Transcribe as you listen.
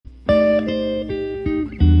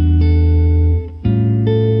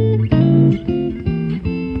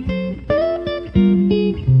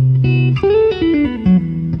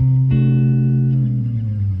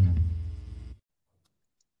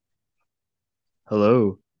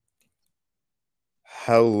Hello.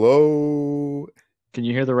 Hello. Can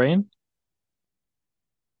you hear the rain?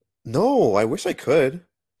 No, I wish I could.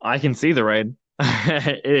 I can see the rain.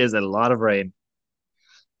 It is a lot of rain.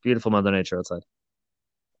 Beautiful Mother Nature outside.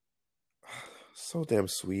 So damn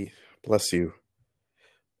sweet. Bless you.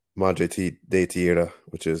 Madre de Tierra,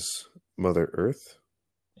 which is Mother Earth.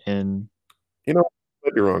 In You know, I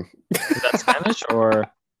might be wrong. Is that Spanish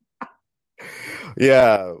or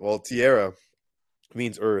Yeah, well, Tierra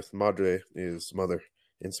means earth. Madre is mother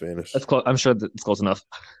in that's Spanish. close? I'm sure that it's close enough.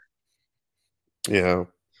 Yeah,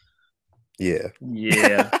 yeah.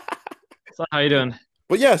 Yeah. So how you doing?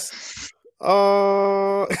 But yes,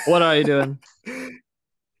 uh, What are you doing?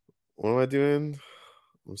 what am I doing?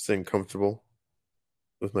 I'm staying comfortable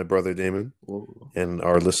with my brother Damon Whoa. and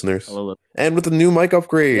our listeners, Hello. and with the new mic Yes,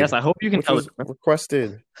 upgrade, I hope you can which tell the was difference.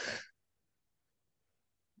 requested.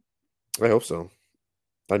 I hope so.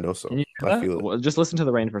 I know Can so. you I hear that? feel it. Well, just listen to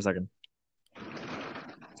the rain for a second.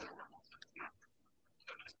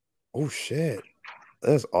 Oh shit.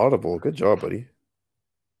 That's audible. Good job, buddy.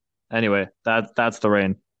 Anyway, that's the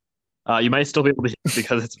rain. You might still be able to hear it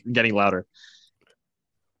because it's getting louder.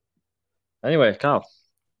 Anyway, Kyle,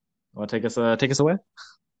 want to take us away?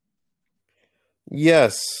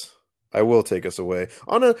 Yes, I will take us away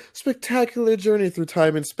on a spectacular journey through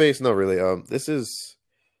time and space. No, really. This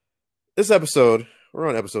episode. We're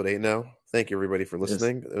on episode 8 now. Thank you everybody for Yes.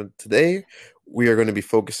 listening. Today we are going to be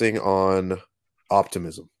focusing on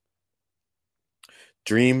optimism.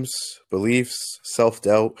 Dreams, beliefs,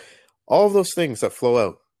 self-doubt, all of those things that flow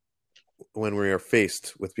out when we are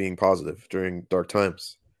faced with being positive during dark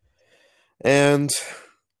times. And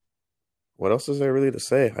what else is there really to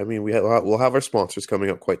say? I mean, we'll have our sponsors coming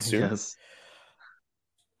up quite soon. Yes.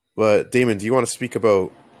 But Damon, do you want to speak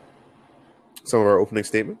about some of our opening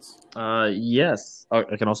statements? Yes. Oh,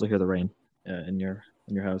 I can also hear the rain in your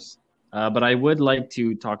house. But I would like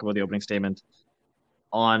to talk about the opening statement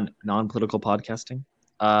on non-political podcasting.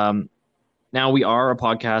 Um, Now we are a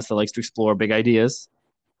podcast that likes to explore big ideas,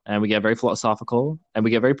 and we get very philosophical and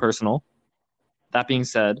we get very personal. That being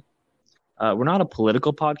said, we're not a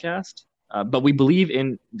political podcast, but we believe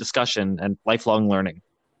in discussion and lifelong learning,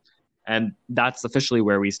 and that's officially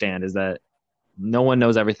where we stand. Is that no one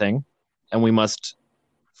knows everything, and we must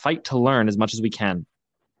fight to learn as much as we can.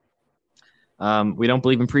 We don't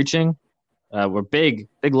believe in preaching. We're big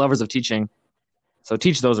lovers of teaching. So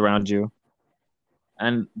teach those around you,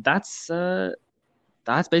 and that's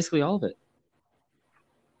basically all of it.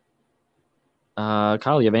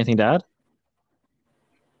 Kyle, you have anything to add?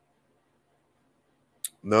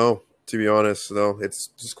 No, to be honest, no. It's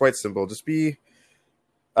just quite simple. Just be,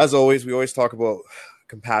 as always, we always talk about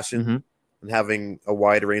compassion Mm-hmm. and having a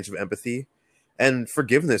wide range of empathy and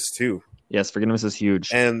forgiveness too. Yes, forgiveness is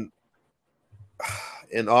huge. And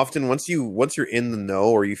often once you're in the know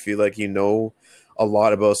or you feel like you know a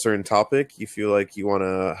lot about a certain topic, you feel like you want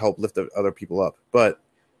to help lift other people up. But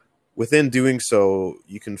within doing so,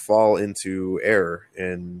 you can fall into error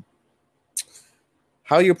and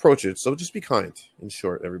how you approach it. So just be kind, in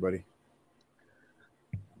short, everybody.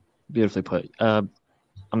 Beautifully put. I'm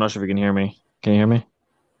not sure if you can hear me. Can you hear me?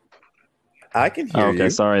 I can Oh, hear okay, you.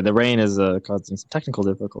 sorry. The rain is causing some technical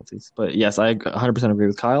difficulties. But yes, I 100% agree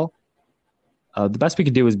with Kyle. The best we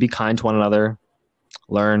can do is be kind to one another,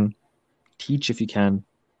 learn, teach if you can.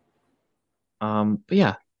 But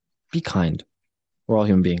yeah, be kind. We're all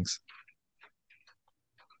human beings.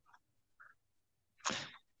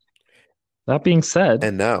 That being said,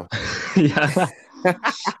 And now, yeah.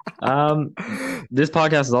 Um, this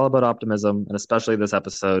podcast is all about optimism, and especially this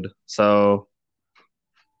episode. So,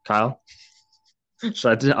 Kyle, should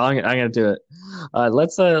I do, I'm gonna do it.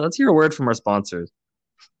 Let's hear a word from our sponsors.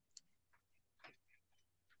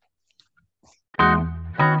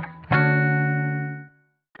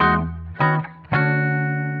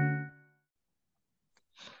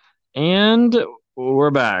 And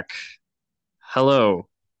we're back. Hello,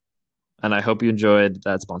 and I hope you enjoyed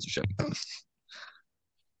that sponsorship.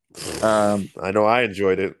 Um, I know I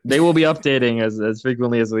enjoyed it. they will be updating as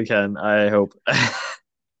frequently as we can, I hope.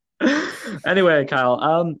 Anyway,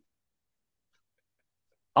 Kyle,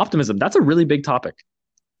 optimism, that's a really big topic.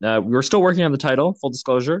 We're still working on the title, full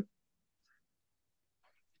disclosure,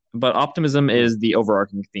 but optimism Mhm. is the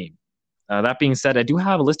overarching theme. That being said, I do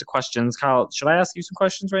have a list of questions. Kyle, should I ask you some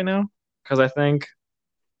questions right now? Because I think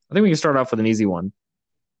we can start off with an easy one.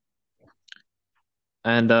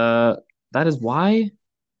 And that is why,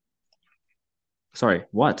 sorry,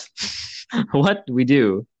 what? What do we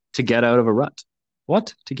do to get out of a rut?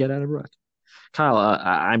 What to get out of a rut? Kyle,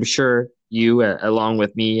 I'm sure you, along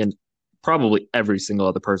with me and probably every single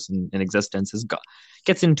other person in existence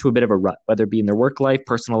gets into a bit of a rut, whether it be in their work life,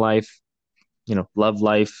 personal life, love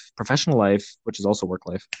life, professional life, which is also work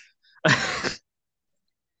life,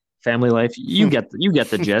 family life. You get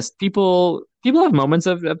the gist. People have moments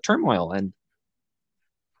of turmoil and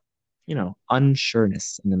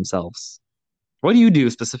unsureness in themselves. What do you do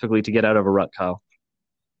specifically to get out of a rut, Kyle?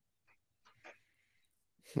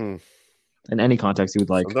 Hmm. In any context you would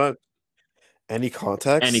like. Sometimes any Any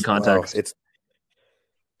context. Wow, context.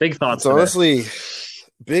 Big thoughts it's today. honestly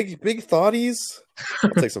big thoughties.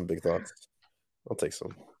 I'll take some big thoughts. I'll take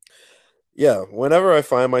some. Yeah, whenever I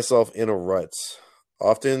find myself in a rut,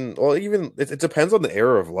 often, well, even it depends on the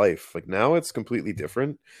era of life. Like now, it's completely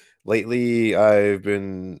different. Lately, I've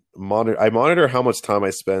been I monitor how much time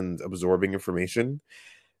I spend absorbing information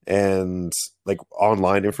and like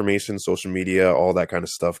online information, social media, all that kind of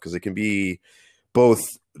stuff, because it can be both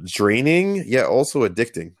draining yet also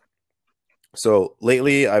addicting. So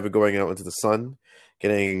lately, I've been going out into the sun,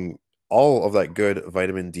 getting all of that good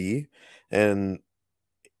vitamin D, and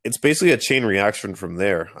it's basically a chain reaction from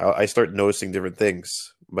there. I start noticing different things.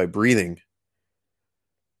 By breathing,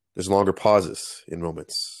 there's longer pauses in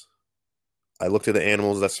moments. I look to the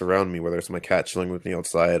animals that surround me, whether it's my cat chilling with me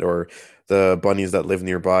outside or the bunnies that live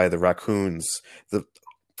nearby, the raccoons. The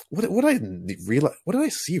what I realize, what did I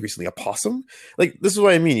see recently? A possum? Like this is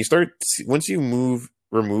what I mean. You start once you move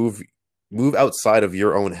outside of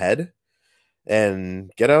your own head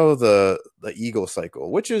and get out of the ego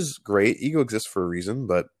cycle, which is great. Ego exists for a reason,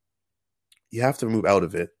 but you have to move out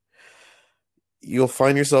of it. You'll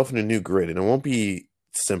find yourself in a new grid, and it won't be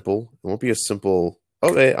simple. It won't be a simple,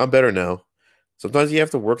 okay, I'm better now. Sometimes you have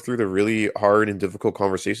to work through the really hard and difficult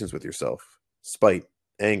conversations with yourself. Spite,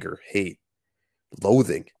 anger, hate,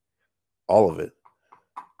 loathing, all of it.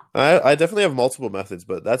 I definitely have multiple methods,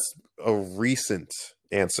 but that's a recent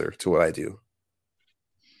answer to what I do.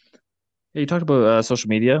 Yeah, you talked about social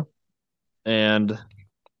media, and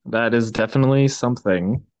that is definitely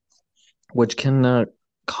something which can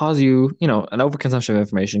cause an overconsumption of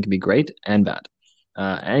information can be great and bad.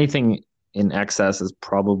 Anything in excess is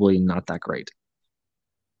probably not that great.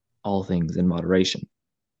 All things in moderation.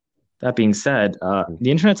 That being said,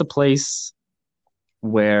 the internet's a place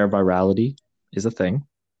where virality is a thing.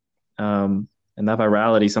 And that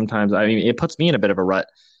virality sometimes, I mean, it puts me in a bit of a rut.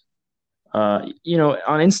 On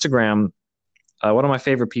Instagram, one of my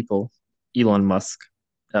favorite people, Elon Musk,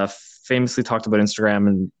 famously talked about Instagram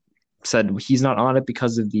and said he's not on it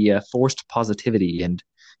because of the forced positivity, and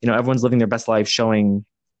everyone's living their best life, showing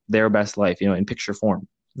their best life, in picture form.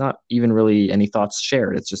 Not even really any thoughts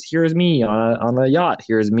shared. It's just here's me on a yacht,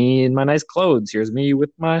 here's me in my nice clothes, here's me with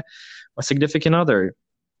my significant other.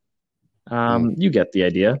 Mm. You get the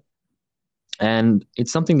idea. And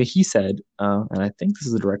it's something that he said, and I think this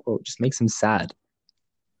is a direct quote, just makes him sad.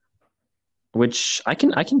 Which I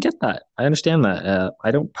can get that. I understand that.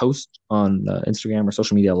 I don't post on Instagram or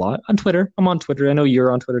social media a lot. On Twitter, I'm on Twitter. I know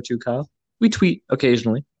you're on Twitter too, Kyle. We tweet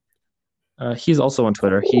occasionally. He's also on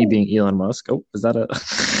Twitter. He being Elon Musk. Oh, is that a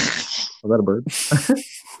was that a bird?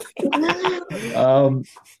 um,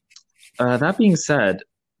 that being said,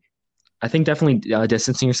 I think definitely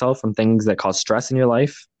distancing yourself from things that cause stress in your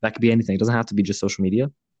life. That could be anything. It doesn't have to be just social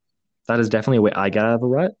media. That is definitely a way I get out of a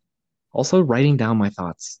rut. Also, writing down my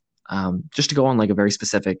thoughts. Just to go on like a very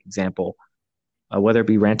specific example, whether it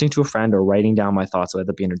be ranting to a friend or writing down my thoughts, whether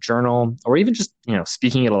it be in a journal or even just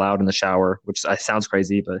speaking it aloud in the shower, which sounds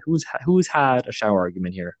crazy, but who's had a shower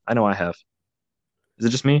argument here? I know I have. Is it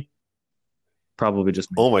just me? Probably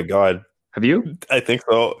just me. Oh my god, Have you? I think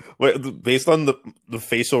so. Based on the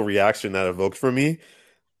facial reaction that evoked from me,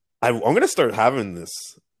 I'm gonna start having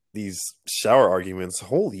these shower arguments.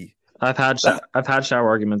 Holy, that I've had shower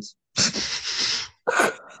arguments.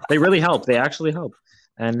 They really help. They actually help.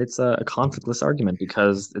 And it's a conflictless argument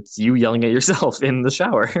because it's you yelling at yourself in the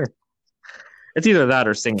shower. It's either that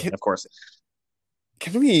or singing, can, of course.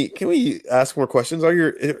 can we ask more questions? Are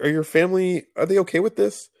your family, are they okay with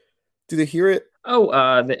this? Do they hear it? Oh,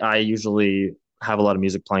 I usually have a lot of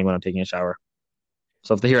music playing when I'm taking a shower.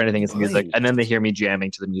 So if they hear anything, it's music. And then they Nice. hear me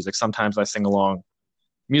jamming to the music. Sometimes I sing along.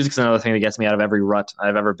 Music's another thing that gets me out of every rut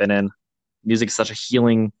I've ever been in. Music is such a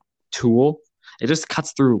healing tool. It just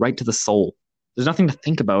cuts through right to the soul. There's nothing to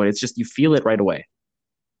think about. It's just you feel it right away.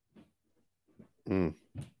 Mm.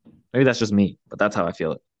 Maybe that's just me, but that's how I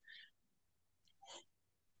feel it.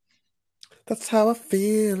 That's how I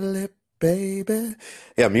feel it, baby.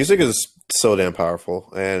 Yeah, music is so damn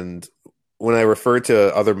powerful. And when I refer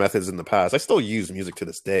to other methods in the past, I still use music to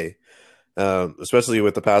this day. Especially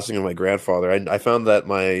with the passing of my grandfather, I found that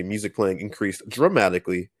my music playing increased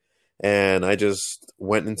dramatically, and I just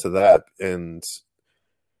went into that. And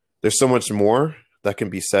there's so much more that can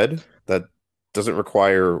be said that doesn't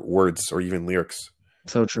require words or even lyrics.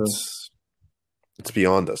 So true. It's it's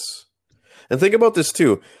beyond us. And think about this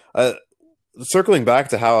too. Uh, Circling back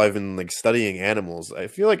to how I've been like studying animals, I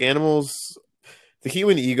feel like animals, the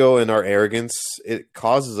human ego and our arrogance, it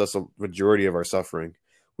causes us a majority of our suffering.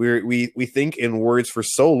 We think in words for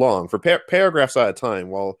so long, for paragraphs at a time,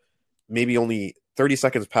 while maybe only 30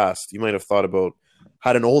 seconds passed, you might have thought about,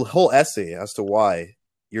 had an whole essay as to why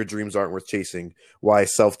your dreams aren't worth chasing, why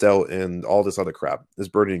self-doubt and all this other crap is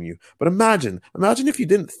burdening you. But imagine if you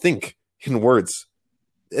didn't think in words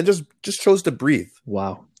and just chose to breathe.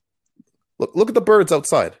 Wow. Look at the birds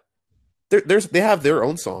outside. They have their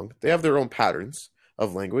own song. They have their own patterns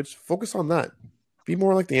of language. Focus on that. Be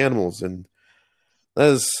more like the animals, and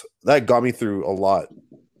that got me through a lot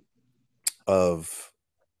of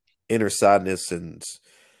inner sadness and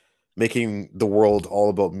making the world all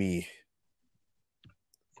about me.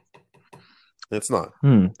 It's not.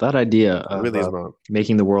 That idea It of really is not.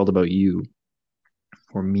 making the world about you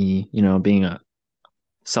or me, you know, being a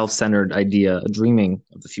self-centered idea, dreaming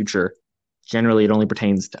of the future. Generally, it only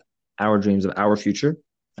pertains to our dreams of our future.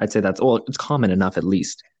 I'd say that's, well, it's common enough at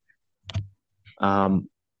least. Um,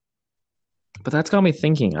 but that's got me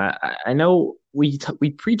thinking. I know we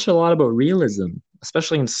preach a lot about realism,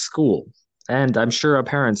 especially in school, and I'm sure our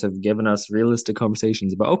parents have given us realistic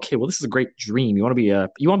conversations about, okay, well, this is a great dream. You want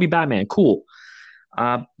to be Batman, cool.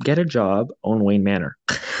 Get a job, own Wayne Manor.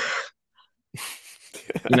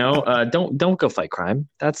 You know, don't go fight crime.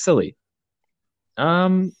 That's silly.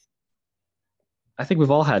 Um, I think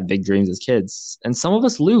we've all had big dreams as kids, and some of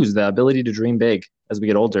us lose the ability to dream big as we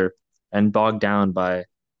get older and bogged down by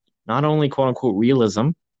not only quote unquote realism,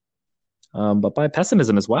 but by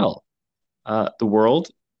pessimism as well. The world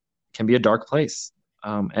can be a dark place,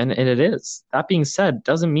 and it is. That being said,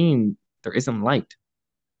 doesn't mean there isn't light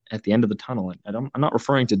at the end of the tunnel. I'm not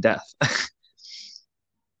referring to death.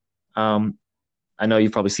 um, I know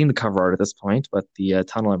you've probably seen the cover art at this point, but the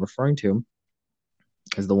tunnel I'm referring to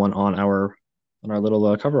is the one on our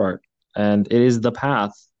little cover art, and it is the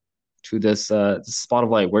path to this spot of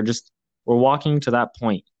light. We're walking to that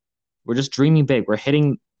point. We're just dreaming big. We're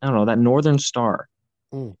hitting, I don't know, that northern star.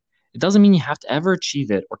 Mm. It doesn't mean you have to ever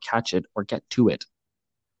achieve it or catch it or get to it,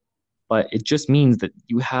 but it just means that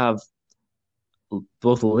you have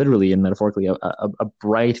both literally and metaphorically a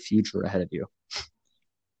bright future ahead of you.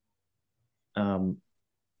 Um,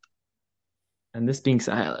 and this being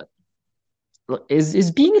said,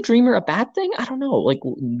 is being a dreamer a bad thing? I don't know. Like,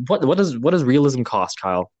 what does realism cost,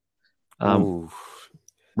 Kyle? Um, Ooh.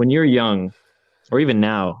 when you're young, or even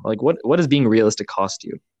now, like what does being realistic cost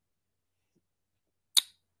you?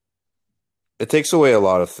 It takes away a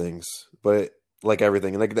lot of things, but like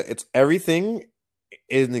everything, like it's everything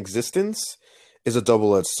in existence is a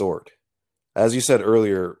double-edged sword. As you said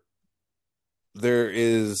earlier, there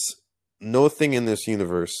is no thing in this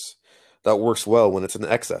universe that works well when it's in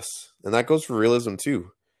excess. And that goes for realism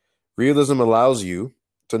too. Realism allows you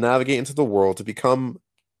to navigate into the world to become,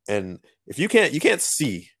 and if you can't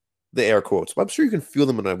see the air quotes, but I'm sure you can feel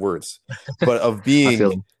them in my words, but of I feel being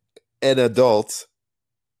them. an adult.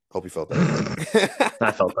 Hope you felt that.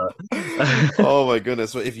 I felt that. Oh my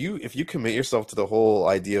goodness. So if you commit yourself to the whole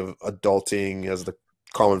idea of adulting as the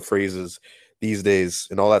common phrases these days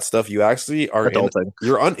and all that stuff, you actually Adulting.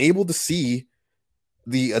 you're unable to see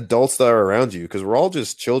the adults that are around you because we're all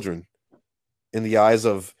just children in the eyes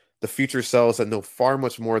of the future selves that know far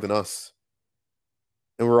much more than us.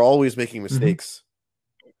 And we're always making Hmm. mistakes.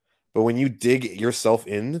 But when you dig yourself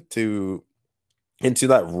into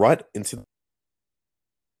that rut, into the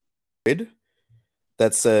grid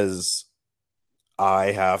that says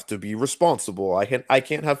I have to be responsible. I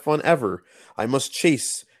can't have fun ever. I must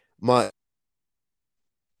chase my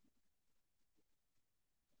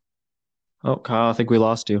Oh, Kyle, I think we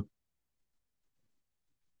lost you.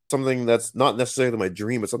 something that's not necessarily my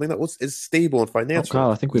dream, but something that is stable and Oh, financial.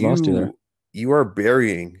 Kyle, I think we lost you there. You are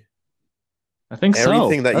burying I think so.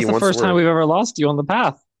 everything that That's you the once first time were. we've ever lost you on the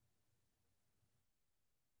path.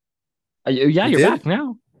 Yeah, We you're did? back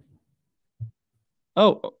now.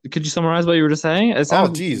 Oh, could you summarize what you were just saying? It Oh,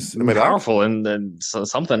 sounded geez. Am I back? powerful and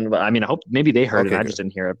something, but I mean, I hope maybe they heard it and Okay, I good. just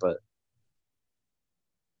didn't hear it. But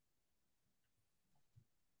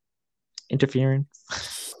interfering,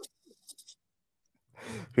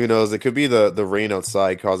 Who knows? It could be the rain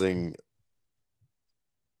outside causing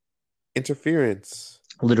interference.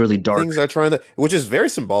 literally dark. Things are trying to, which is very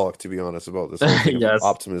symbolic, to be honest, about this whole thing of Yes.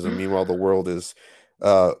 optimism. Meanwhile, the world is,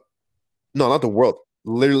 uh, no, not the world,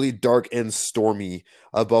 literally dark and stormy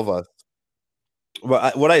above us.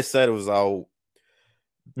 what I said was how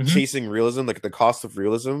Hmm. chasing realism, like the cost of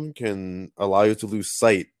realism, can allow you to lose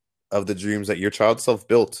sight of the dreams that your child self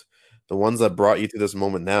built, the ones that brought you to this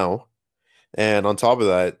moment now. And on top of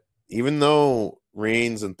that, even though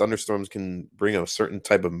rains and thunderstorms can bring a certain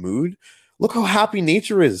type of mood, look how happy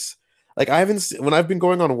nature is. Like when I've been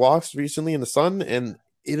going on walks recently in the sun, and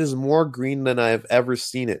it is more green than I've ever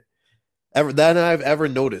seen it, ever than I've ever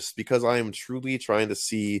noticed, because I am truly trying to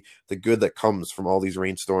see the good that comes from all these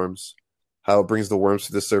rainstorms, how it brings the worms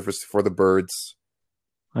to the surface for the birds,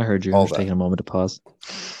 I heard you. I'm all just that. taking a moment to pause.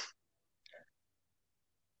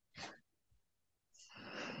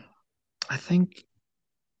 I think,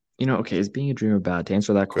 okay, is being a dreamer bad? To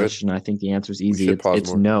answer that Good. question, I think the answer is We easy. should pause It's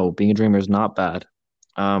more. no. Being a dreamer is not bad.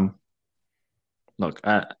 Um, Look,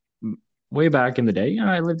 way back in the day,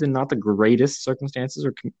 I lived in not the greatest circumstances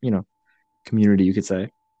or community, you could say,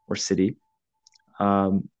 or city.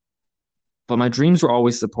 Um, but my dreams were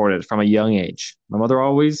always supported from a young age. My mother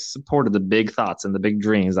always supported the big thoughts and the big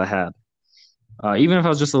dreams I had, even if I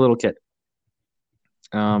was just a little kid.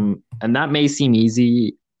 And that may seem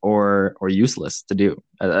easy or useless to do.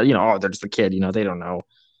 Oh, they're just a kid. They don't know. It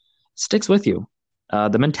sticks with you.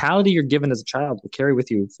 The mentality you're given as a child will carry with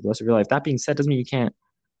you for the rest of your life. That being said, doesn't mean you can't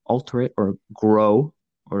alter it or grow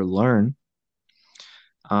or learn.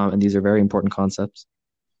 And these are very important concepts.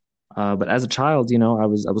 But as a child, I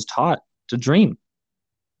was taught to dream.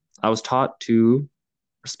 I was taught to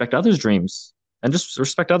respect others' dreams and just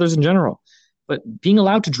respect others in general. But being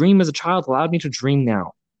allowed to dream as a child allowed me to dream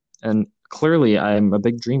now. And clearly, I'm a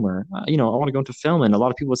big dreamer. I want to go into film, and a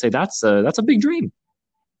lot of people would say that's a big dream.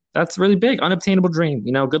 That's really big, unobtainable dream.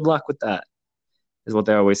 Good luck with that, is what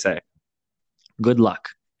they always say. Good luck.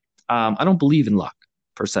 I don't believe in luck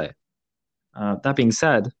per se. That being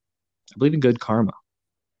said, I believe in good karma.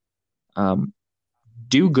 Um,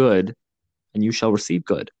 do good, and you shall receive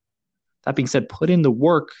good. That being said, put in the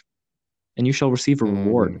work, and you shall receive a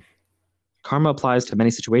reward. Mm, Karma applies to many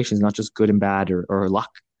situations, not just good and bad or luck.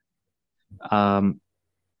 Um,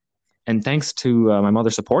 and thanks to my mother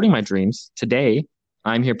supporting my dreams, today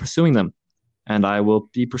I'm here pursuing them, and I will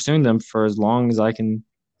be pursuing them for as long as I can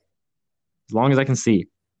see,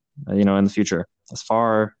 in the future, as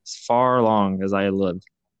far along as I live,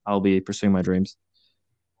 I'll be pursuing my dreams.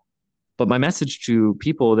 But my message to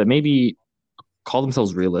people that maybe call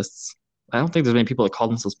themselves realists, I don't think there's many people that call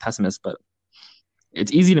themselves pessimists, but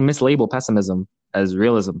it's easy to mislabel pessimism as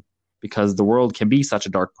realism because the world can be such a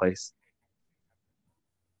dark place.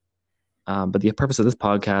 But the purpose of this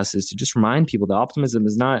podcast is to just remind people that optimism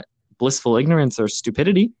is not blissful ignorance or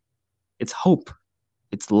stupidity. It's hope.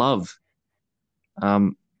 It's love.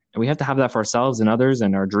 And we have to have that for ourselves and others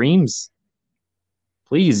and our dreams.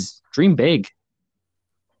 Please dream big.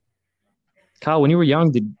 Kyle, when you were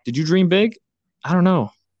young, did you dream big? I don't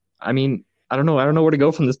know. I mean, I don't know. I don't know where to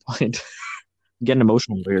go from this point. I'm getting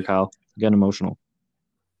emotional over here, Kyle. I'm getting emotional.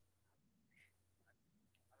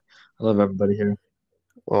 I love everybody here.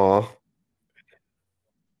 aw. I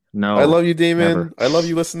No, love you, never. Damon. I love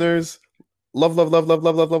you, listeners. Love, love, love, love,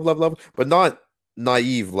 love, love, love, love, love, but not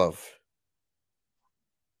naive love.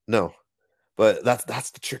 No, but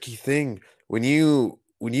that's the tricky thing when you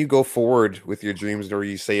go forward with your dreams or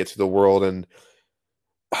you say it to the world, and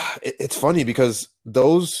it's funny because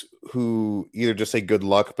those who either just say good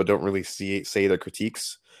luck but don't really say their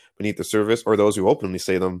critiques beneath the surface, or those who openly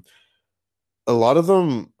say them, a lot of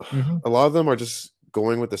them, Hmm. a lot of them are just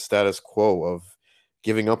going with the status quo of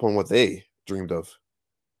giving up on what they dreamed of.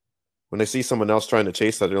 When they see someone else trying to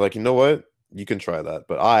chase that, they're like, you know what? You can try that,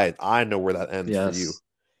 but I know where that ends for you. Yes.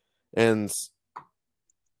 And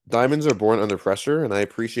diamonds are born under pressure, and I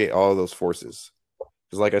appreciate all of those forces.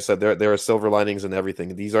 Because, like I said, there are silver linings in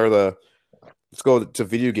everything. These are the let's go to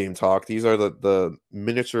video game talk. These are the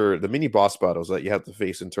mini boss battles that you have to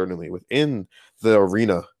face internally within the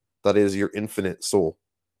arena that is your infinite soul.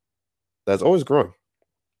 That's always growing.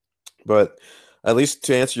 But at least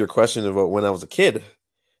to answer your question about when I was a kid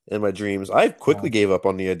and my dreams, I quickly gave up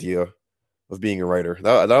on the idea of being a writer.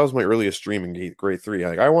 That was my earliest dream in grade three.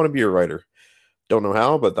 Like, I want to be a writer. Don't know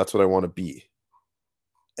how, but that's what I want to be.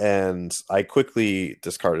 And I quickly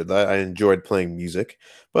discarded that. I enjoyed playing music,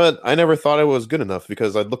 but I never thought I was good enough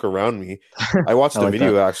because I'd look around me. I I watched a like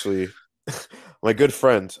video that. actually. My good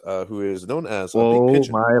friend, who is known as a Big Oh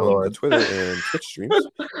Pigeon my on the lord. Twitter and Twitch streams.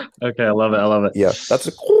 Okay, I love it. I love it. Yeah, that's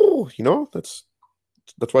a cool.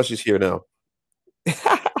 That's why she's here now.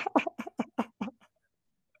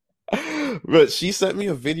 But she sent me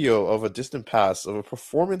a video of a distant past of a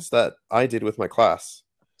performance that I did with my class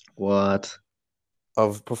What?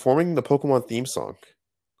 of performing the Pokemon theme song.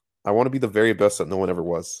 I want to be the very best that no one ever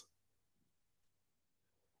was.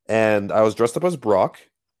 and I was dressed up as Brock.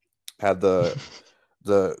 Had the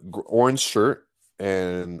orange shirt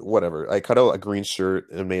and whatever. I cut out a green shirt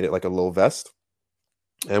and made it like a little vest,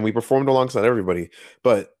 and we performed alongside everybody.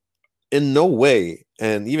 But in no way,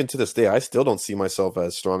 and even to this day, I still don't see myself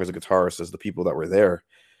as strong as a guitarist as the people that were there.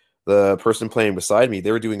 The person playing beside me,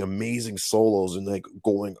 they were doing amazing solos and like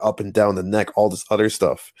going up and down the neck, all this other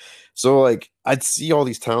stuff. So like I'd see all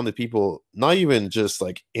these talented people, not even just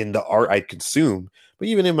like in the art I consume, but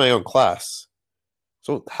even in my own class.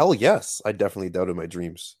 So hell yes, I definitely doubted my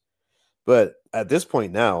dreams. But at this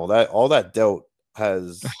point now, that all that doubt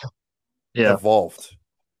has Yeah. evolved.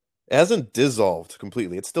 It hasn't dissolved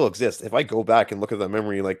completely. It still exists. If I go back and look at that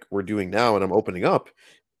memory like we're doing now and I'm opening up,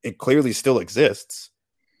 it clearly still exists.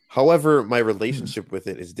 However, my Hmm. relationship with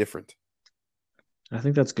it is different. I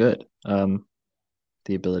think that's good.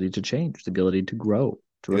 The ability to change, the ability to grow,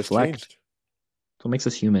 to It has reflect. changed. It's what makes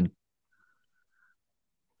us human.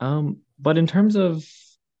 But in terms of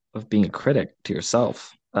being a critic to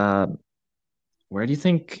yourself, where do you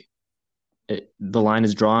think the line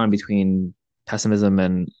is drawn between pessimism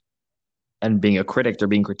and being a critic or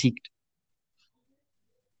being critiqued?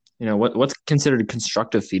 What's considered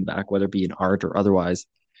constructive feedback, whether it be in art or otherwise,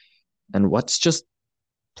 and what's just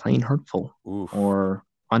plain hurtful Oof. or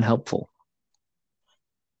unhelpful?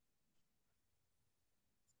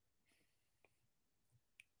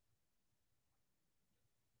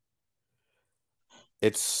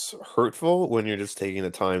 It's hurtful when you're just taking the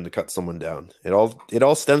time to cut someone down. It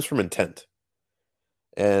all stems from intent.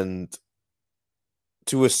 And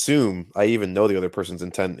to assume I even know the other person's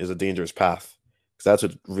intent is a dangerous path. Because that's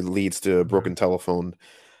what leads to a Mhm. broken telephone.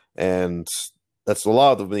 And that's a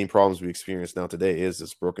lot of the main problems we experience now today is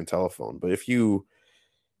this broken telephone. But if you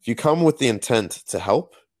come with the intent to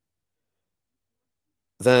help,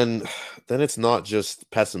 then then it's not just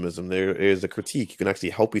pessimism. There is a critique. You can actually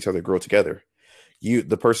help each other grow together.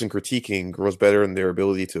 The person critiquing grows better in their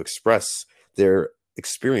ability to express their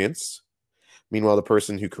experience. Meanwhile, the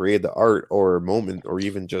person who created the art or moment or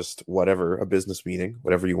even just whatever, a business meeting,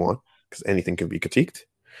 whatever you want, because anything can be critiqued,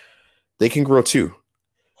 they can grow too.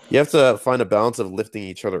 You have to find a balance of lifting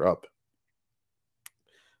each other up.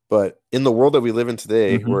 But in the world that we live in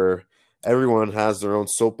today, Mhm. where everyone has their own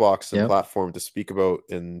soapbox and Yep. platform to speak about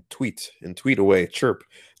and tweet away, chirp,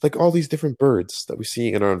 like all these different birds that we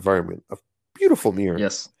see in our environment, a beautiful mirror.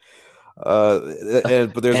 Yes. But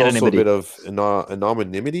there's also a bit Anonymity. of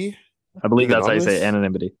anonymity, I believe being that's how you say anonymous.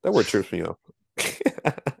 anonymity. That word trips me up.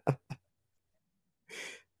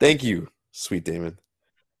 Thank you, sweet Damon.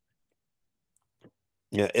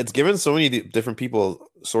 Yeah, it's given so many different people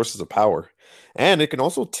sources of power, and it can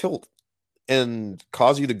also tilt and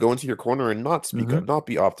cause you to go into your corner and not speak up, Hmm. not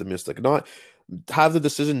be optimistic, not have the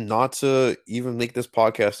decision not to even make this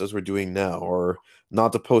podcast as we're doing now, or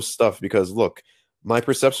not to post stuff because look, my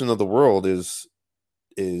perception of the world is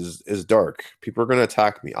dark. People are going to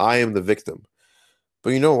attack me. I am the victim.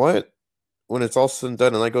 But you know what? When it's all said and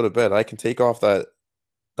done and I go to bed, I can take off that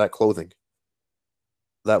clothing,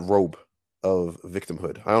 that robe of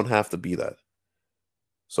victimhood. I don't have to be that.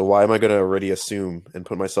 So why am I going to already assume and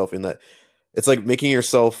put myself in that? It's like making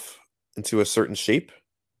yourself into a certain shape.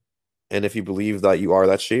 And if you believe that you are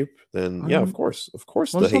that shape, then yeah, Um, of course, well,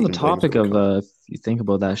 the just on hate the and blame is topic going to of come. if you think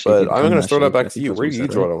about that shape, you But I'm become going to that throw that shape. back I to think you. that's Where what do you you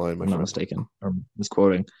said, draw right? the line, my If I'm not friend? mistaken, or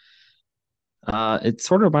misquoting. It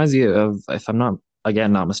sort of reminds me of, if I'm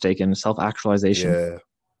not mistaken, self-actualization. Yeah,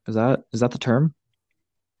 Is that the term?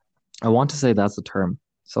 I want to say that's the term.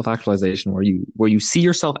 Self-actualization, where you see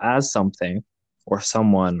yourself as something or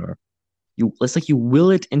someone, or it's like you will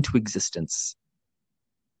it into existence.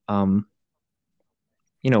 Um,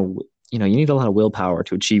 you know, you need a lot of willpower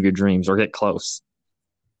to achieve your dreams or get close.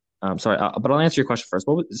 Sorry, but I'll answer your question first.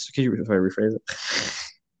 Could you sorry, rephrase it?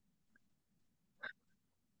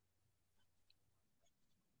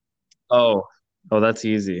 Oh, oh, that's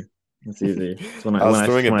easy. That's easy. It's when I I when was I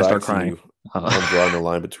throwing it when I back start to crying. you Uh, on drawing the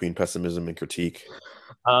line between pessimism and critique.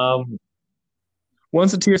 um,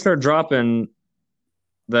 once the tears start dropping,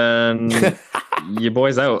 then your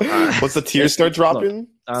boy's out. Once the tears start Look. dropping,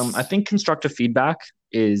 I think constructive feedback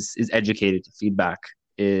is educated feedback.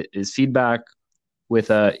 It is feedback with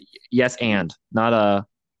a yes and, not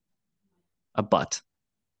a but,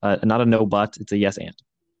 not a no but. It's a yes and.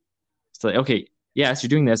 So okay, yes, you're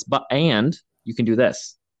doing this, but and you can do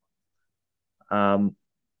this. Um,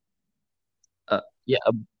 yeah,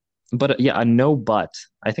 yeah, a no but.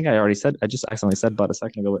 I think I already said. I just accidentally said but a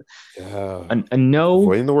second ago. yeah, But a no,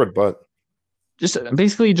 avoiding the word but. just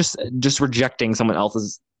basically just rejecting someone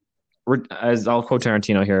else's. As I'll quote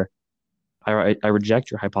Tarantino here, I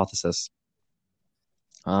reject your hypothesis.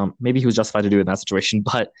 Maybe he was justified to do it in that situation,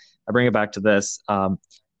 but I bring it back to this.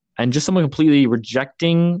 And just someone completely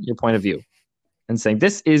rejecting your point of view and saying,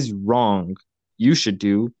 this is wrong. You should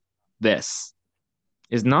do this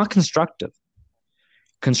is not constructive.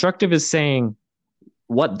 Constructive is saying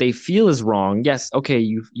what they feel is wrong. Yes, okay,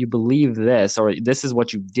 you believe this, or this is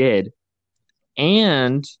what you did,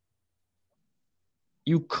 and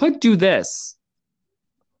you could do this,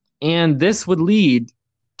 and this would lead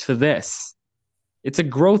to this. It's a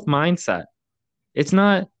growth mindset. It's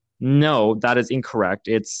not, no, that is incorrect.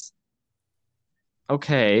 It's,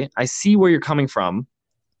 okay, I see where you're coming from.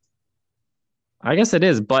 I guess it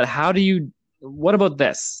is, but what about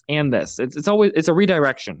this and this? It's always, it's a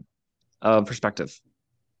redirection of perspective.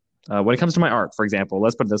 When it comes to my art, for example,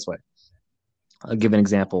 let's put it this way. I'll give an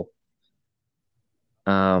example.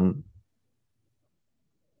 Um,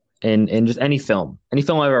 in just any film I've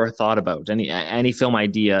ever thought about, any film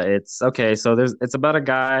idea, it's okay. So it's about a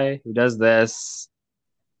guy who does this.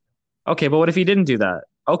 Okay, but what if he didn't do that?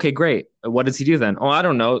 Okay, great. What does he do then? Oh, I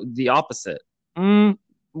don't know. The opposite. Mm,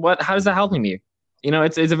 what? How does that help me?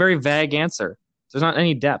 It's a very vague answer. There's not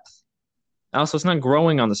any depth. Also, it's not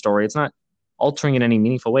growing on the story. It's not altering in any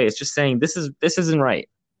meaningful way. It's just saying this isn't right.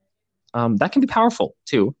 That can be powerful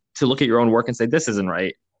too, to look at your own work and say this isn't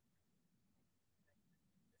right.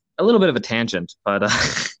 A little bit of a tangent, but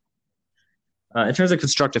in terms of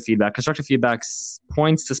constructive feedback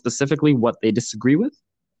points to specifically what they disagree with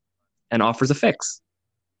and offers a fix.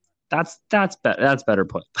 That's better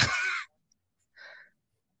put.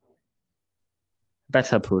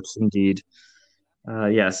 Better put, indeed.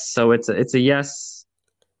 Yes. So it's a yes,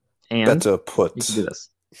 and Better you can put. do this,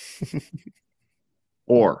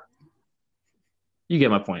 or you get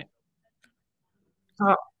my point.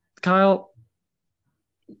 Uh, Kyle,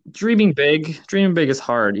 dreaming big is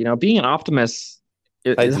hard. Being an optimist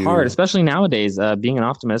I is hard, do. especially nowadays. Being an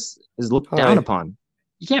optimist is looked down Hi. upon.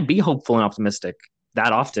 You can't be hopeful and optimistic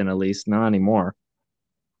that often, at least not anymore.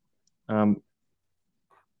 Um,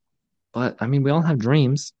 but I mean, we all have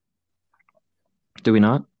dreams, do we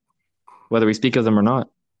not? Whether we speak of them or not.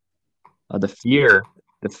 The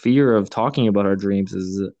fear of talking about our dreams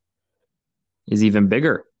is even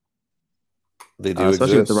bigger, They do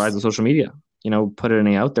especially with the rise exist. of social media. Putting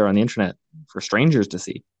it out there on the internet for strangers to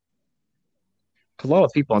see. Because a lot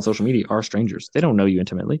of people on social media are strangers. They don't know you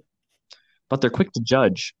intimately, but they're quick to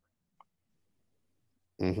judge.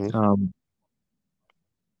 Hmm. Um,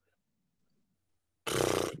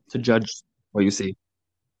 to judge what you see.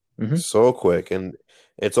 Hmm. So quick, and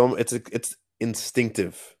it's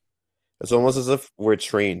instinctive. It's almost as if we're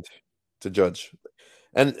trained to judge.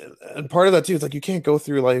 And and part of that too is like you can't go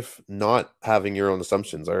through life not having your own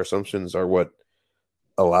assumptions. Our assumptions are what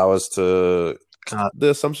allow us to God, the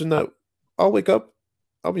assumption that I'll wake up,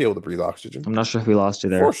 I'll be able to breathe oxygen I'm not sure if we lost you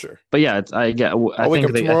for there, sure. but yeah, I I'll wake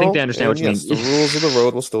up think they tomorrow, understand what and you mean. yes, the rules of the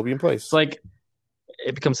road will still be in It's place. like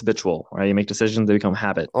it becomes habitual, right? You make decisions, they become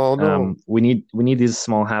habit. Oh no, We need these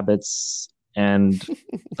small habits and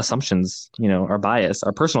assumptions, our bias,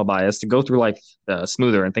 our personal bias, to go through life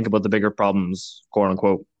smoother and think about the bigger problems, quote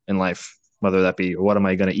unquote, in life, whether that be what am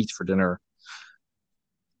I going to eat for dinner,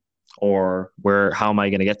 or how am I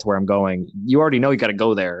going to get to where I'm going? You already know you got to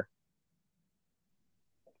go there.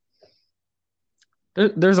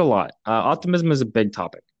 There's a lot. Optimism is a big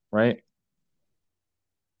topic, right?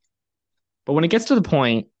 But when it gets to the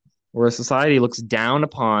point where society looks down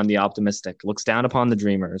upon the optimistic, looks down upon the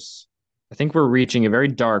dreamers, I think we're reaching a very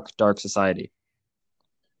dark, dark society.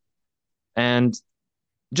 And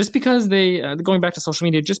just because going back to social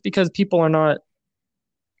media, just because people are not,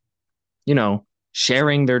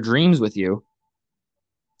 sharing their dreams with you,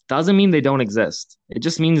 doesn't mean they don't exist. It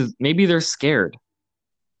just means maybe they're scared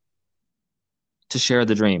to share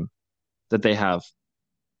the dream that they have.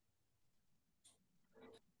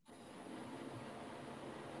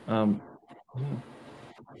 Um, yeah.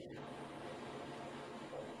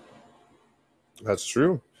 that's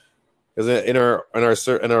true. Because in our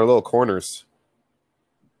little corners,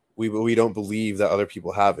 we don't believe that other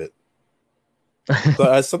people have it.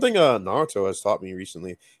 But as something Naruto has taught me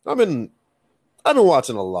recently, I've been I've been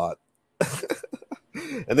watching a lot,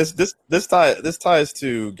 and this ties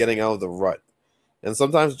to getting out of the rut, and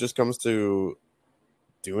sometimes it just comes to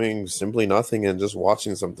doing simply nothing and just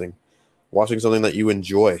watching something that you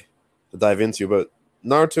enjoy to dive into. But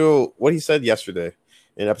Naruto, what he said yesterday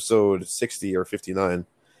in episode 60 or 59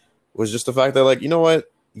 was just the fact that, like, you know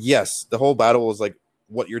what? Yes, the whole battle is like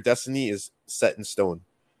what your destiny is set in stone.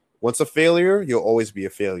 Once a failure, you'll always be a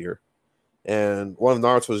failure. And one of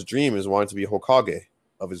Naruto's dream is wanting to be Hokage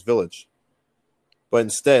of his village. But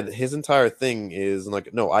instead, his entire thing is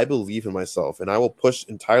like, no, I believe in myself, and I will push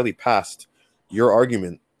entirely past your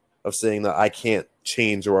argument of saying that I can't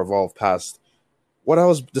change or evolve past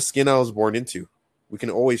the skin I was born into. We can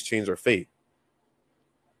always change our fate.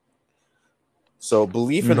 So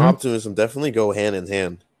belief and Hmm. optimism definitely go hand in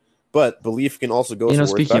hand. But belief can also go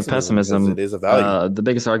towards Speaking of pessimism because it pessimism, is a value. the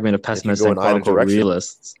biggest argument of It can pessimists go and in quote either unquote direction.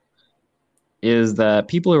 realists is that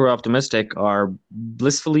people who are optimistic are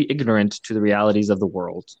blissfully ignorant to the realities of the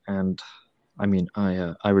world. And I mean,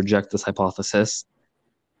 I reject this hypothesis.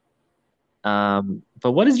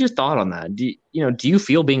 But what is your thought on that? Do you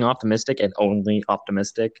feel being optimistic and only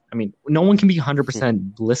optimistic? I mean, no one can be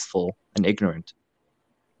 100% blissful and ignorant.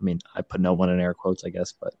 I mean, I put no one in air quotes, I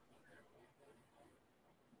guess, but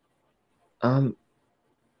um,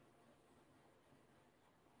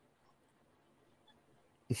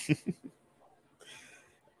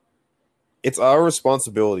 It's our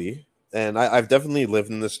responsibility. And I've definitely lived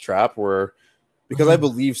in this trap where, because I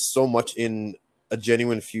believe so much in a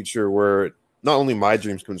genuine future where not only my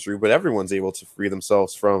dreams come true, but everyone's able to free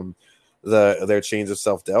themselves from their chains of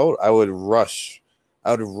self doubt. I would rush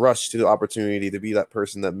to the opportunity to be that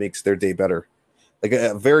person that makes their day better. Like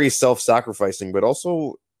a very self sacrificing, but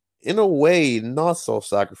also in a way not self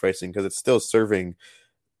sacrificing because it's still serving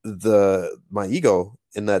my ego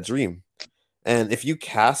in that dream. And if you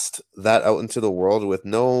cast that out into the world with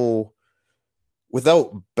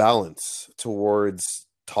without balance towards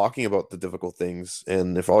talking about the difficult things,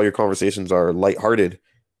 and if all your conversations are lighthearted,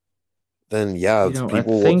 then yeah, I people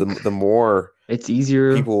will, think the more it's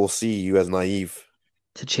easier people will see you as naive.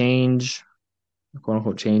 to change, quote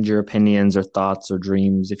unquote, change your opinions or thoughts or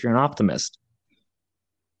dreams if you're an optimist.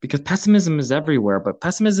 Because pessimism is everywhere, but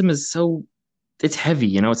pessimism is it's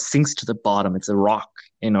heavy, it sinks to the bottom. It's a rock,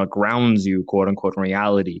 it grounds you, quote unquote, in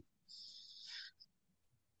reality.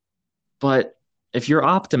 But if you're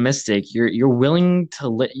optimistic, you're willing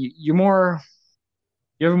to you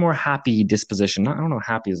have a more happy disposition. I don't know if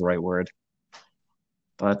happy is the right word,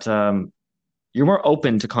 but you're more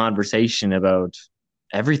open to conversation about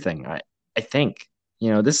everything. I think,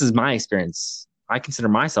 this is my experience. I consider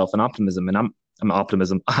myself an optimism, and I'm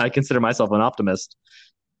optimism. I consider myself an optimist.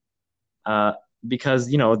 Uh, because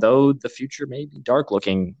though the future may be dark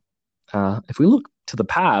looking, if we look to the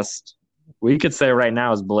past, we could say right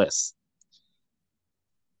now is bliss.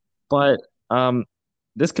 But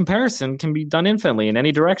this comparison can be done infinitely in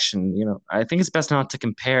any direction. I think it's best not to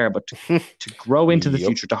compare, but to grow into the Yep.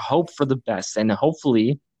 future, to hope for the best, and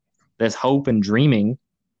hopefully, this hope and dreaming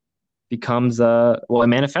becomes it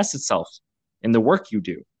manifests itself in the work you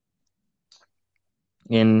do,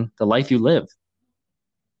 in the life you live.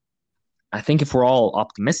 I think if we're all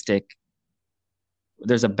optimistic,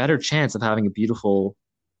 there's a better chance of having a beautiful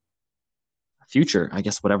future. I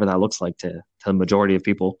guess whatever that looks like to the majority of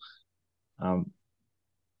people. Um,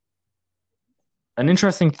 an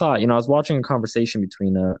interesting thought. I was watching a conversation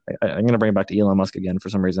between. I'm going to bring it back to Elon Musk again for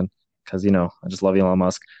some reason because I just love Elon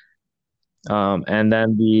Musk. And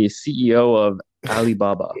then the CEO of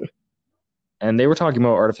Alibaba, and they were talking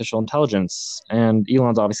about artificial intelligence. And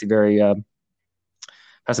Elon's obviously very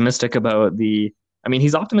pessimistic about the. I mean,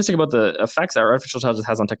 he's optimistic about the effects that artificial intelligence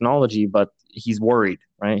has on technology, but he's worried,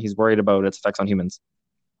 right? He's worried about its effects on humans.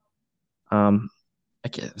 I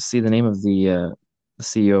can't see the name of the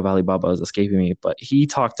CEO of Alibaba is escaping me, but he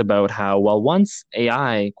talked about how, well, once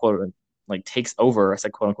AI quote like takes over, I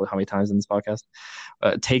said quote unquote how many times in this podcast,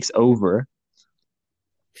 takes over,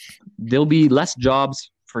 there'll be less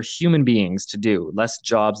jobs for human beings to do, less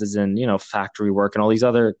jobs as in factory work and all these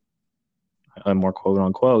other more quote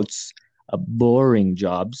unquotes boring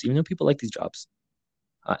jobs, even though people like these jobs,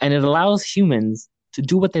 and it allows humans to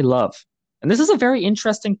do what they love. And this is a very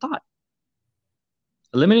interesting thought.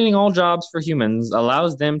 Eliminating all jobs for humans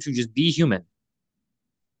allows them to just be human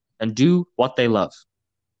and do what they love.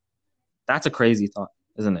 That's a crazy thought,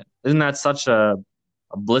 isn't it? Isn't that such a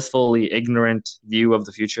blissfully ignorant view of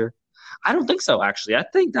the future? I don't think so, actually. I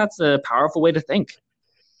think that's a powerful way to think.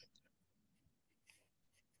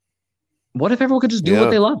 What if everyone could just do what Yeah.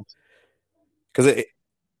 they love? Because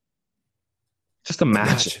Just imagine.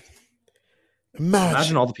 imagine, Imagine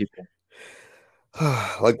imagine, all the people.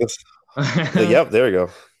 like this. I Yep, there we go.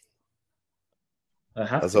 I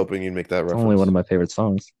have was to. hoping you'd make that It's only one reference. of my favorite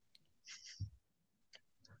songs.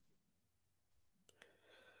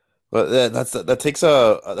 But that takes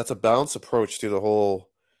that's a balanced approach to the whole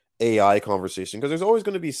AI conversation because there's always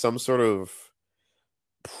going to be some sort of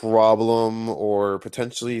problem or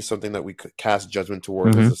potentially something that we could cast judgment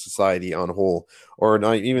towards as Mm-hmm. a society on a whole, or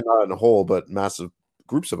not even not on a whole, but massive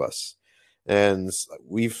groups of us. And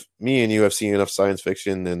me and you have seen enough science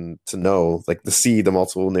fiction and to know, like, to see the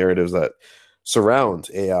multiple narratives that surround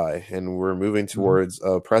AI, and we're moving Mhm. towards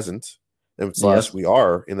a present, and slash, Yes, we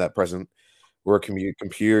are in that present where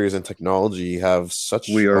computers and technology have such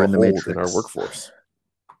we are a in the hold in our Matrix. workforce.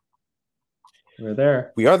 We're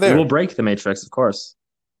there. We are We will there. break the Matrix, of course.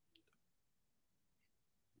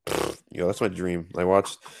 That's my dream. I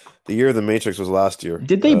watched the year of the Matrix was last year,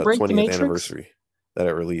 Did they break the 20th Matrix? anniversary that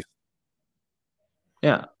it released.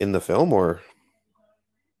 Yeah, In the film, or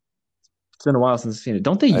it's been a while since I've seen it.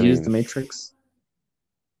 Don't they I use the mean, Matrix?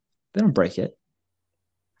 They don't break it,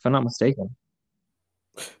 if I'm not mistaken.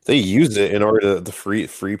 they used it in order to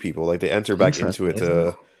free people. Like, they enter back into Interesting, it isn't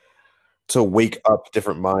it? to wake up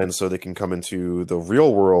different minds so they can come into the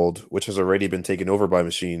real world, which has already been taken over by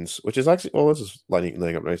machines. Which is actually, oh, this is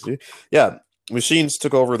lining up nicely. Yeah, machines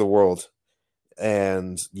took over the world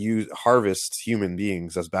and you harvest human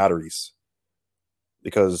beings as batteries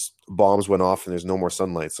because bombs went off and there's no more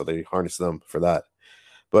sunlight, so they harness them for that.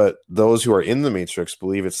 But those who are in the Matrix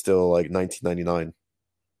believe it's still like 1999,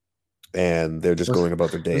 and they're just Was going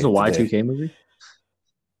about their this day a to day. Y2K movie?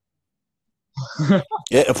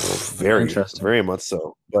 Yeah, very, Interesting. very much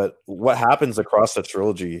so. But what happens across the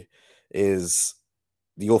trilogy is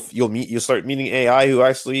you'll start meeting AI who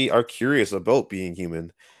actually are curious about being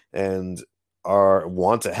human and are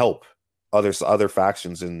want to help other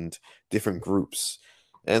factions and different groups.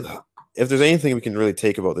 And if there's anything we can really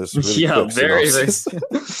take about this really Yeah, quick very, very.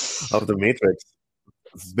 synopsis of the Matrix,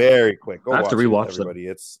 very quick. Go I have to watch it, rewatch them. everybody.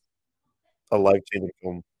 It's a life-changing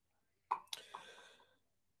film.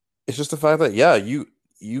 It's just the fact that, yeah,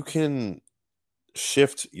 you can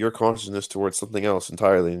shift your consciousness towards something else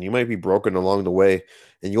entirely, and you might be broken along the way,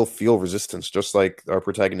 and you'll feel resistance, just like our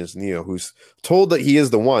protagonist Neo, who's told that he is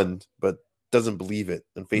the one, but doesn't believe it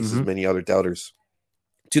and faces Hmm. many other doubters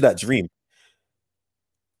to that dream.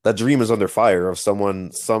 That dream is under fire of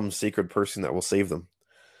some sacred person that will save them.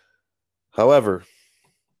 However,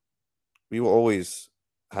 we will always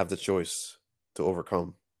have the choice to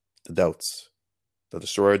overcome the doubts that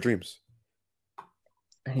destroy our dreams.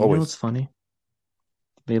 And you know what's Always. funny?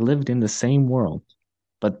 They lived in the same world,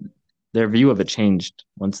 but their view of it changed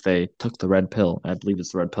once they took the red pill. I believe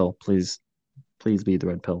it's the red pill. Please, please be the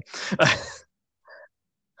red pill.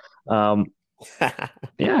 um,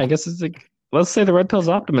 yeah, I guess it's like, let's say the red pill's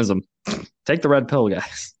optimism. Take the red pill,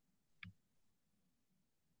 guys.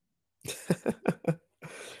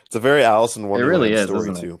 It's a very Alice in It really Wonderland is, story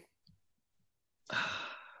isn't it? too.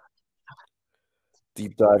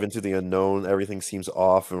 Deep dive into the unknown. Everything seems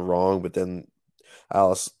off and wrong, but then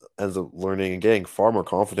Alice ends up learning and getting far more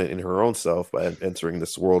confident in her own self by entering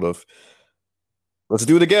this world of, let's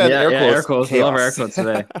do it again, Yeah, air yeah, air quotes, quotes. We love our air chaos. quotes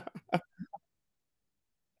today.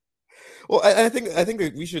 Well, I think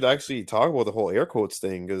that we should actually talk about the whole air quotes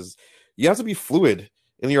thing, because you have to be fluid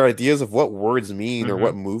in your ideas of what words mean or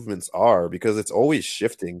what Hmm. movements are, because it's always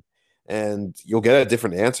shifting, and you'll get a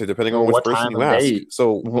different answer depending on Well, which what person time you of ask. day?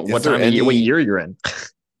 So, is What there time of year? What any year you're in?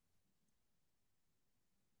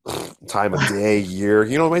 time of day, year?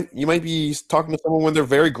 You might be talking to someone when they're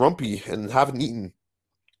very grumpy and haven't eaten.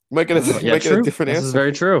 You Yeah, might get a true. different This is answer.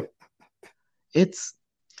 very true. It's.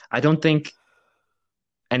 I don't think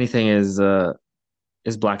anything is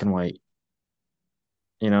black and white.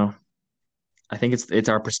 You know, I think it's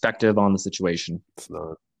our perspective on the situation, It's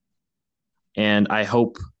not. and I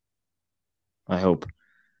hope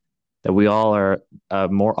that we all are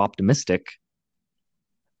more optimistic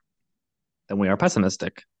than we are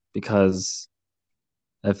pessimistic, because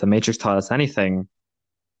if the Matrix taught us anything,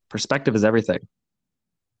 perspective is everything.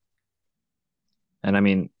 And I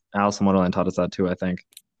mean, Alice in Wonderland taught us that too. I think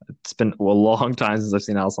it's been a long time since I've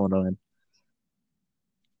seen Alice in Wonderland.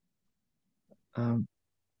 Um,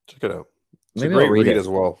 Check it out. It's a Maybe I'll great read read it. as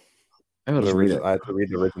well. Maybe I'll The just read original, it. I had to read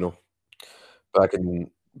the original back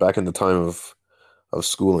in the time of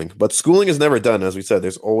schooling. But schooling is never done, as we said.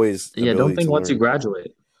 There's always the Yeah, don't ability think to once you learn,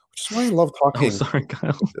 graduate. which is why I love Oh, talking sorry,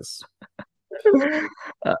 Kyle. like this.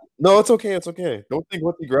 Uh, No, it's okay. It's okay. Don't think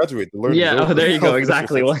once you graduate, the learning's yeah. Oh, over. there you I'll go. finish your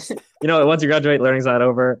Exactly. sentence. Once you graduate, learning's not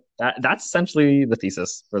over. That's essentially the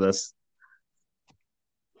thesis for this.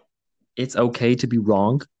 It's okay to be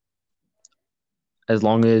wrong as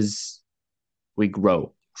long as we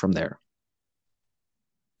grow from there.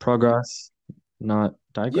 Progress, not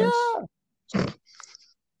digress, Yeah,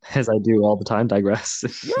 as I do all the time, digress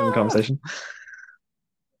in yeah. conversation.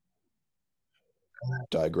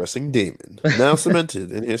 Digressing Damon, now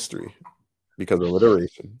cemented in history because of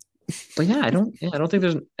alliteration. But yeah, I don't think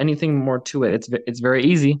there's anything more to it. It's very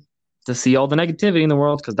easy to see all the negativity in the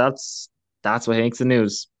world because that's what makes the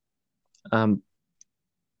news. Um,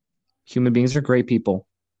 Human beings are great people.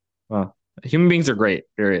 Well, human beings are great,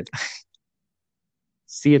 period.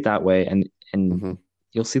 See it that way, and Hmm.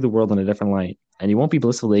 you'll see the world in a different light, and you won't be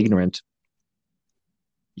blissfully ignorant.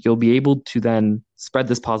 You'll be able to then spread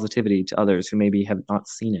this positivity to others who maybe have not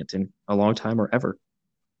seen it in a long time or ever.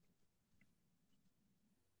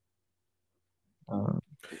 Uh,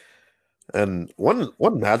 And one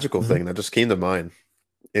magical mhm, thing that just came to mind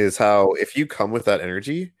is how if you come with that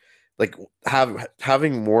energy, like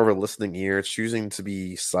having more of a listening ear, choosing to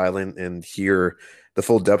be silent and hear the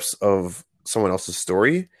full depths of someone else's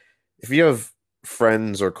story. If you have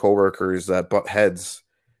friends or coworkers that butt heads,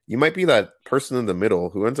 you might be that person in the middle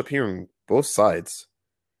who ends up hearing both sides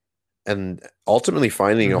and ultimately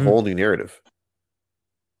finding a mhm. whole new narrative.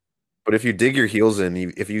 But if you dig your heels in,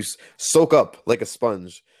 if you soak up like a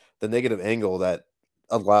sponge the negative angle that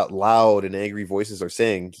a lot loud and angry voices are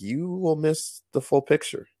saying, you will miss the full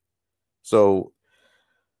picture. So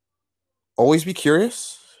always be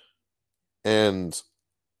curious, and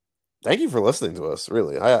thank you for listening to us.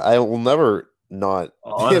 Really, I will never not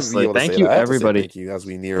be Honestly, able to thank say that. you I have to say everybody thank you as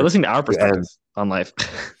we for near listening to our the perspective end. on life.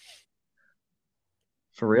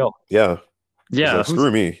 For real. Yeah, because Yeah, like who's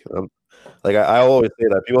screw me. Like I always say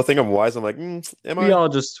that people think I'm wise. I'm like, am we I? all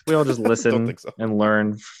just we all just Don't listen think so. and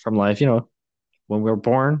learn from life. When we're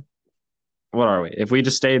born, what are we? If we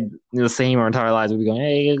just stayed the same our entire lives, we'd be going,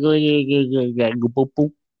 hey, boop,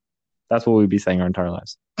 boop. That's what we'd be saying our entire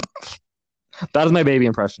lives. That is my baby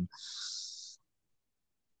impression.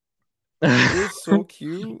 You're so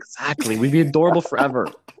cute. Exactly. We'd be adorable forever.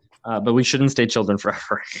 But we shouldn't stay children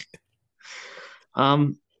forever.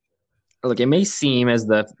 um, Look, it may seem as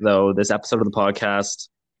though this episode of the podcast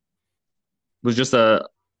was just a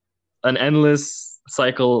an endless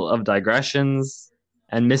cycle of digressions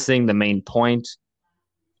and missing the main point.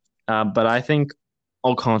 But I think,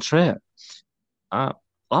 au contraire, uh,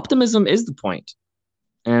 optimism is the point,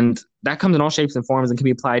 and that comes in all shapes and forms and can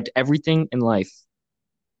be applied to everything in life.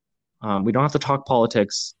 We don't have to talk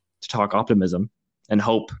politics to talk optimism and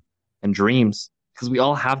hope and dreams because we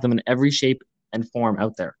all have them in every shape and form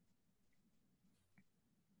out there.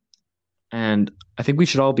 And I think we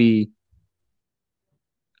should all be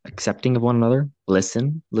accepting of one another.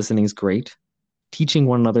 Listening is great. Teaching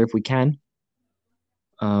one another if we can.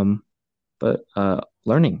 Um, but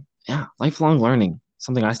learning, yeah, lifelong learning.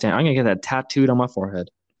 Something I stand. I'm gonna get that tattooed on my forehead.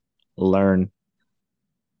 Learn,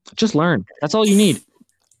 just learn. That's all you need.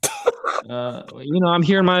 I'm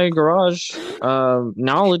here in my garage.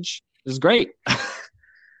 Knowledge is great,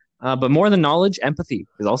 but more than knowledge, empathy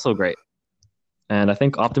is also great. And I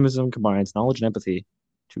think optimism combines knowledge and empathy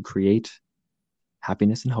to create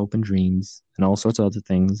happiness and hope and dreams and all sorts of other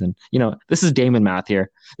things. And this is Damon math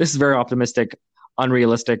here. This is very optimistic,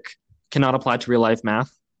 unrealistic, cannot apply to real life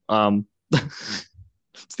math.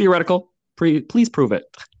 It's theoretical. Please prove it.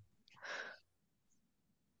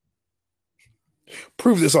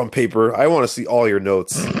 Prove this on paper. I want to see all your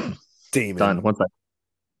notes, Done. Damon. One sec.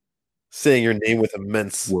 Saying your name with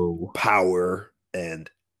immense Whoa. power and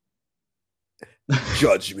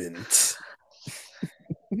judgment.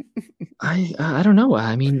 I don't know.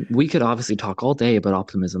 I mean, we could obviously talk all day about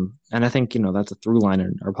optimism, and I think that's a through line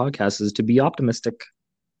in our podcast is to be optimistic,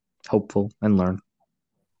 hopeful, and learn,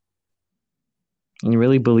 and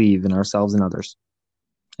really believe in ourselves and others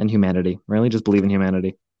and humanity. Really, just believe in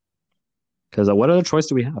humanity. Because what other choice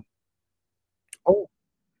do we have? Oh,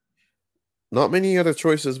 not many other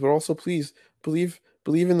choices, but also please believe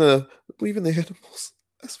believe in the believe in the animals.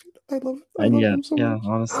 I And love yeah, them so yeah, much.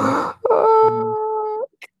 honestly. Mm.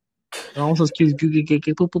 It also excuse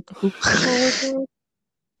Oh my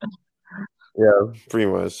god. Yeah,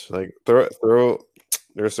 pretty much. Like throw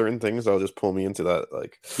there are certain things that'll just pull me into that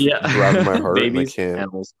like grab in my Yeah, heart and babies,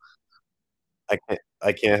 animals.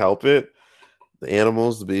 I can't help it. The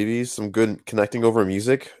animals, the babies, some good connecting over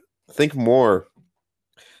music. Think more.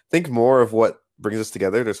 Think more of what brings us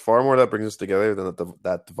together. There's far more that brings us together than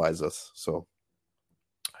that divides us. So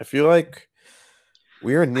I feel like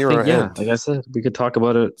we are I near our think yeah, end. like I said, we could talk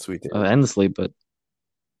about it Sweet David. endlessly, but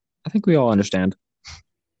I think we all understand.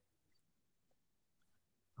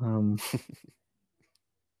 Um,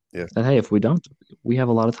 Yeah. and hey, if we don't, we have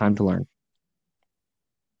a lot of time to learn.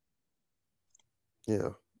 Yeah.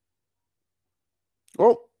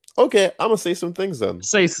 Well, okay. I'm gonna say some things then.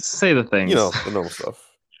 Say the You things. know, the normal stuff.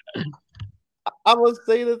 I'm gonna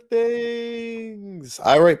say the things.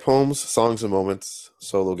 I write poems, songs, and moments.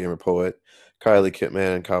 Solo gamer poet, Kylie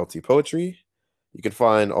Kitman and Kyle T Poetry. You can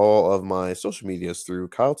find all of my social medias through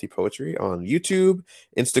Kyle T Poetry on YouTube,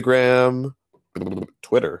 Instagram,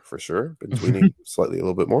 Twitter for sure. Been tweeting slightly a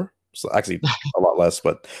little bit more. So actually a lot less,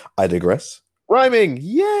 but I digress. Rhyming,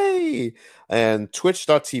 yay! And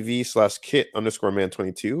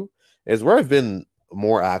twitch.tv/kit_man22 is where I've been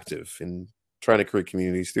more active in trying to create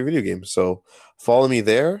communities through video games. So follow me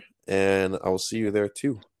there, and I will see you there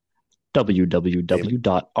too. Damn it.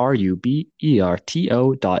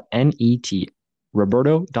 www.ruberto.net.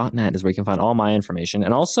 Roberto.net is where you can find all my information.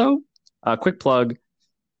 And also, a quick plug,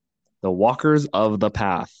 the Walkers of the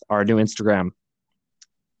Path, our new Instagram.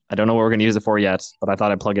 I don't know what we're going to use it for yet, but I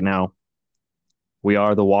thought I'd plug it now. We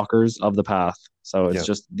are the Walkers of the Path. So it's Yeah.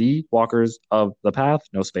 just the Walkers of the Path,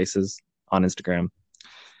 no spaces on Instagram.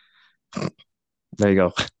 There you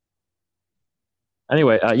go.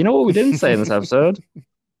 Anyway, you know what we didn't say in this episode?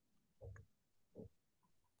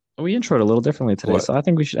 We introed a little differently today, What? so I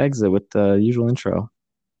think we should exit with the usual intro.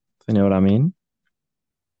 If you know what I mean.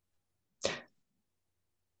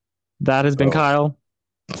 That has been Oh. Kyle,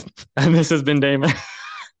 and this has been Damon.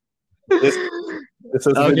 This this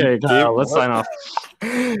has been Okay, Dave. Kyle, let's What? sign off.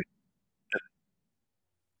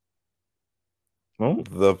 Well,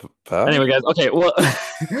 The path? anyway, guys. Okay, well,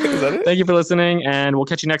 Is that it? thank you for listening, and we'll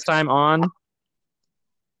catch you next time on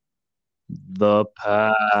The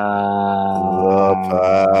Path. The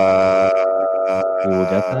path. We will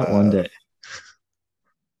get that one day. No,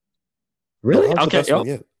 Really? that was the Okay. best one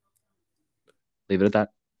yet. Leave it at that.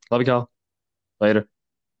 Love you, Kyle. Later.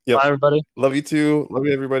 Yep. Bye, everybody. Love you too. Love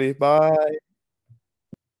you, everybody. Bye.